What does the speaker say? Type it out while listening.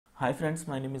Hi friends,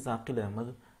 my name is Aqil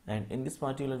Ahmed, and in this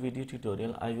particular video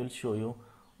tutorial I will show you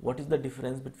what is the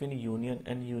difference between union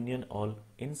and union all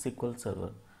in SQL Server.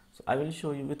 So I will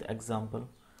show you with example.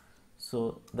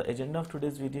 So the agenda of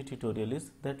today's video tutorial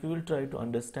is that we will try to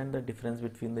understand the difference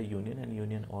between the union and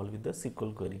union all with the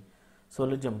SQL query. So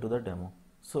let's jump to the demo.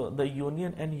 So the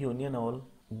union and union all,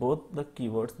 both the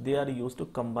keywords, they are used to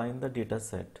combine the data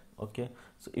set. Okay,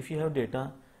 so if you have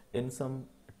data in some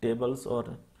tables,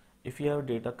 or if you have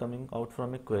data coming out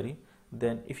from a query,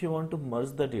 then if you want to merge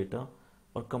the data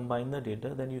or combine the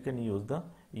data, then you can use the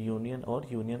union or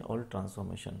union all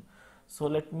transformation. So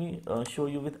let me show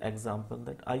you with example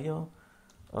that I have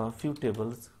a few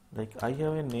tables. Like I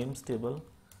have a names table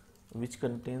which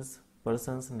contains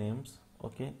person's names.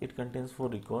 Okay, it contains 4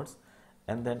 records,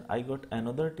 and then I got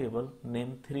another table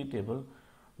named 3 table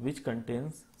which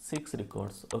contains 6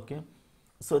 records. Okay,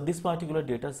 so this particular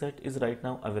data set is right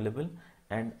now available,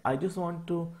 and I just want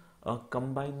to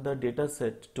combine the data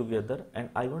set together, and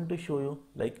I want to show you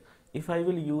like if I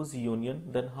will use union,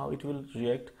 then how it will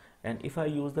react, and if I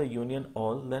use the union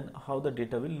all, then how the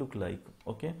data will look like.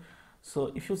 Okay,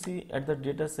 so if you see at the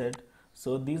data set,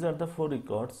 so these are the 4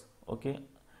 records. Okay,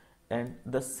 and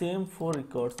the same 4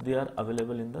 records, they are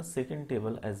available in the second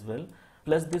table as well,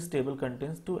 plus this table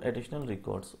contains 2 additional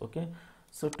records. Okay,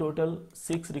 so total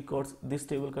 6 records this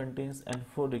table contains, and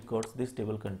 4 records this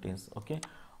table contains. Okay,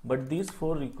 but these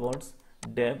 4 records,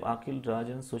 Deb, Akil, Raj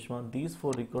and Sushma, these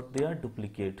 4 records, they are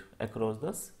duplicate across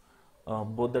this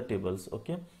both the tables.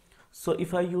 Okay, so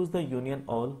if I use the union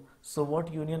all, so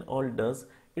what union all does,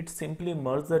 it simply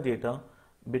merges the data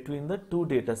between the 2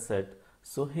 data set.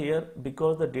 So here,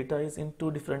 because the data is in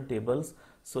 2 different tables,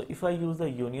 so if I use the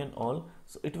union all,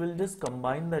 so it will just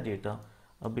combine the data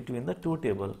between the 2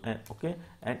 table, and okay,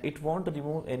 and it won't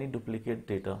remove any duplicate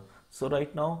data. So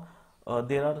right now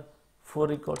there are 4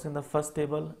 records in the first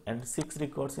table and 6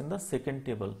 records in the second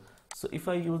table. So if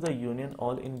I use the union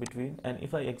all in between, and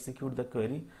if I execute the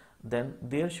query, then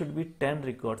there should be 10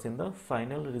 records in the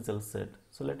final result set.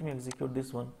 So let me execute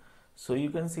this one. So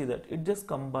you can see that it just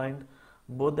combined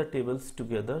both the tables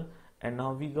together, and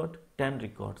now we got 10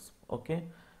 records. Okay,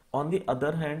 on the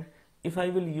other hand, if I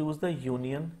will use the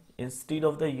union instead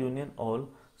of the union all,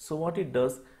 so what it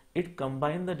does, it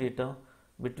combines the data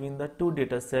between the 2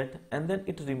 data set, and then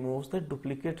it removes the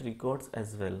duplicate records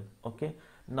as well. Okay,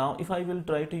 now if I will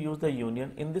try to use the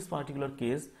union in this particular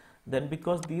case, then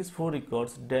because these 4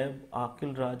 records, Deb,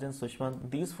 Akil, Raj and Sushma,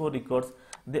 these 4 records,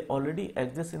 they already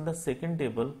exist in the second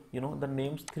table, you know, the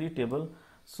names 3 table.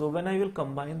 So when I will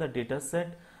combine the data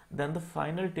set, then the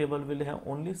final table will have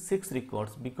only 6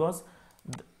 records, because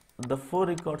the 4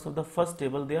 records of the first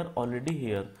table, they are already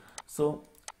here. So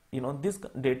you know, this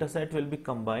data set will be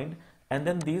combined, and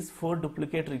then these 4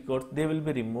 duplicate records, they will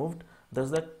be removed.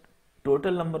 Thus the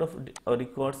total number of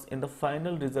records in the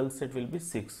final result set will be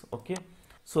 6. Okay,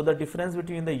 so the difference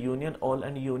between the union all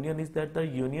and union is that the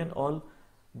union all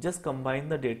just combine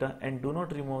the data and do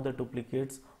not remove the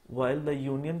duplicates, while the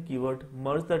union keyword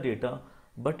merge the data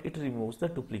but it removes the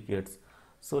duplicates.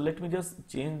 So let me just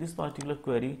change this particular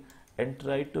query and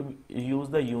try to use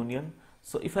the union.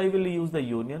 So if I will use the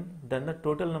union, then the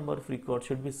total number of records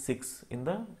should be 6 in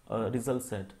the result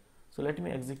set. So let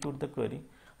me execute the query.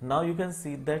 Now you can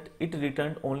see that it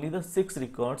returned only the 6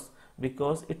 records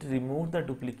because it removed the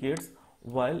duplicates,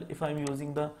 while if I am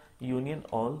using the union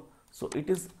all, so it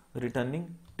is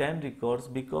returning 10 records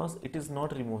because it is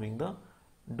not removing the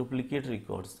duplicate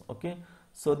records. Okay,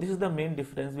 so this is the main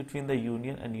difference between the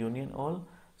union and union all.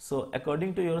 So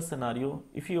according to your scenario,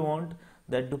 if you want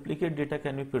that duplicate data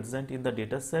can be present in the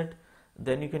data set,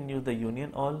 then you can use the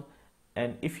union all,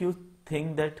 and if you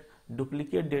think that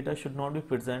duplicate data should not be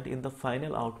present in the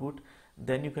final output,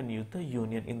 then you can use the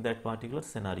union in that particular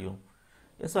scenario.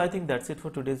 So I think that's it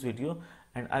for today's video,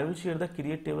 and I will share the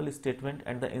create table statement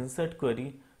and the insert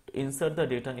query to insert the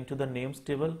data into the names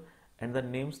table and the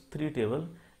names 3 table,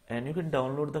 and you can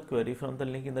download the query from the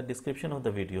link in the description of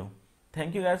the video.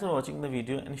 Thank you guys for watching the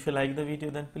video, and if you like the video,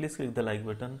 then please click the like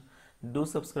button, do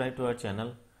subscribe to our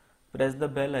channel, press the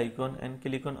bell icon and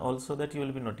click on all so that you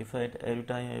will be notified every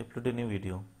time I upload a new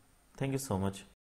video. Thank you so much.